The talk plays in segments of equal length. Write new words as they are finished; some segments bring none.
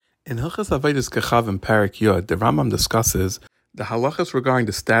In Hilchos Avodas Kochavim Perek Yod, the Rambam discusses the halachas regarding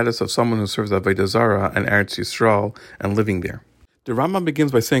the status of someone who serves Avodah Zarah and Eretz Yisrael and living there. The Rambam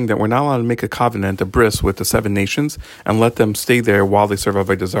begins by saying that we're not allowed to make a covenant, a bris, with the 7 nations and let them stay there while they serve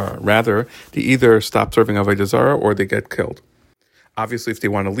Avodah Zarah. Rather, they either stop serving Avodah Zarah or they get killed. Obviously, if they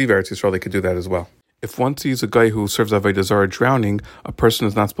want to leave Eretz Yisrael, they could do that as well. If one sees a guy who serves Avodah Zarah drowning, a person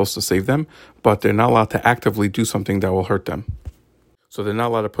is not supposed to save them, but they're not allowed to actively do something that will hurt them. So they're not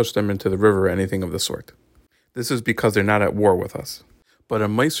allowed to push them into the river or anything of the sort. This is because they're not at war with us. But a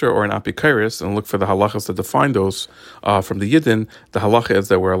Meiser or an Apikairis, and look for the halachas that define those from the Yidden, the halacha is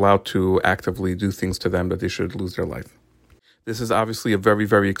that we're allowed to actively do things to them that they should lose their life. This is obviously a very,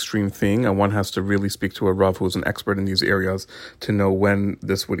 very extreme thing, and one has to really speak to a Rav who's an expert in these areas to know when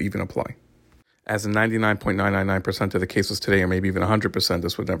this would even apply. As in 99.999% of the cases today, or maybe even 100%,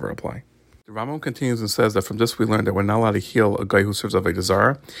 this would never apply. The Rambam continues and says that from this we learn that we're not allowed to heal a guy who serves Avodah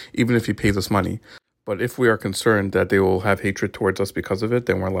Zarah, even if he pays us money. But if we are concerned that they will have hatred towards us because of it,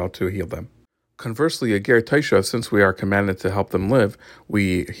 then we're allowed to heal them. Conversely, a ger taisha, since we are commanded to help them live,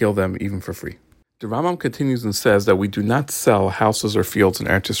 we heal them even for free. The Rambam continues and says that we do not sell houses or fields in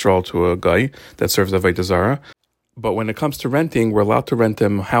Eretz Yisrael to a guy that serves Avodah Zarah. But when it comes to renting, we're allowed to rent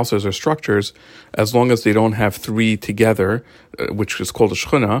them houses or structures as long as they don't have 3 together, which is called a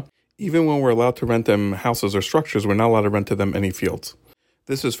shchuna. Even when we're allowed to rent them houses or structures, we're not allowed to rent to them any fields.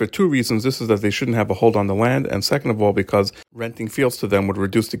 This is for 2 reasons. This is that they shouldn't have a hold on the land, and second of all, because renting fields to them would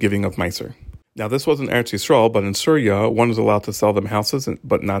reduce the giving of Meiser. Now, this wasn't Eretz Yisrael, but in Syria, one is allowed to sell them houses,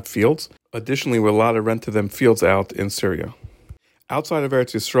 but not fields. Additionally, we're allowed to rent to them fields out in Syria. Outside of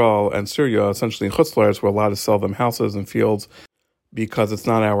Eretz Yisrael and Syria, essentially in Chutz La'aretz, we're allowed to sell them houses and fields because it's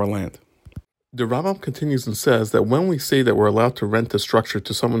not our land. The Rambam continues and says that when we say that we're allowed to rent a structure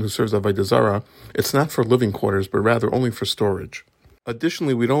to someone who serves Avodah Zarah, it's not for living quarters, but rather only for storage.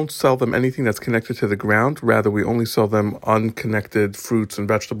 Additionally, we don't sell them anything that's connected to the ground. Rather, we only sell them unconnected fruits and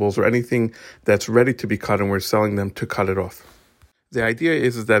vegetables or anything that's ready to be cut, and we're selling them to cut it off. The idea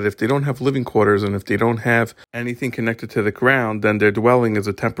is that if they don't have living quarters and if they don't have anything connected to the ground, then their dwelling is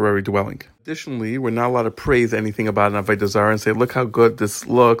a temporary dwelling. Additionally, we're not allowed to praise anything about an Avodah Zarah and say, look how good this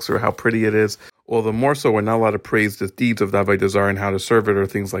looks or how pretty it is. All the more so, we're not allowed to praise the deeds of the Avodah Zarah and how to serve it or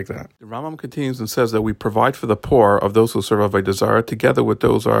things like that. The Rambam continues and says that we provide for the poor of those who serve Avodah Zarah together with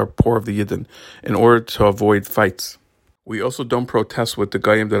those who are poor of the Yidden in order to avoid fights. We also don't protest with the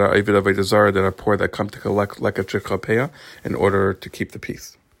Goyim that are Ovid Avodah Zarah that are poor that come to collect Leket Shechapeya in order to keep the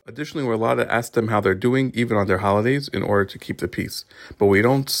peace. Additionally, we're allowed to ask them how they're doing even on their holidays in order to keep the peace. But we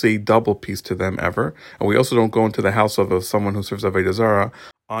don't say double peace to them ever. And we also don't go into the house of someone who serves Avodah Zarah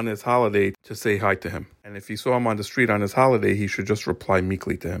on his holiday to say hi to him. And if you saw him on the street on his holiday, he should just reply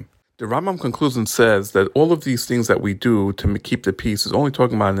meekly to him. The Rambam concludes and says that all of these things that we do to keep the peace is only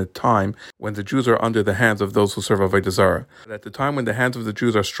talking about in a time when the Jews are under the hands of those who serve Avodah Zarah. But at the time when the hands of the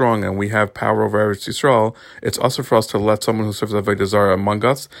Jews are strong and we have power over Eretz Yisrael, it's also for us to let someone who serves Avodah Zarah among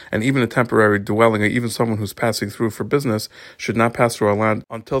us, and even a temporary dwelling, or even someone who's passing through for business, should not pass through our land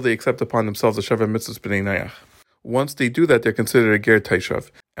until they accept upon themselves the Sheva Mitzvahs B'nai Nayach. Once they do that, they're considered a ger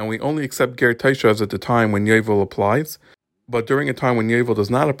taishav, and we only accept ger taishavs at the time when Yovel applies. But during a time when Yovel does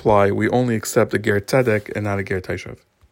not apply, we only accept a ger tzedek and not a ger taishav.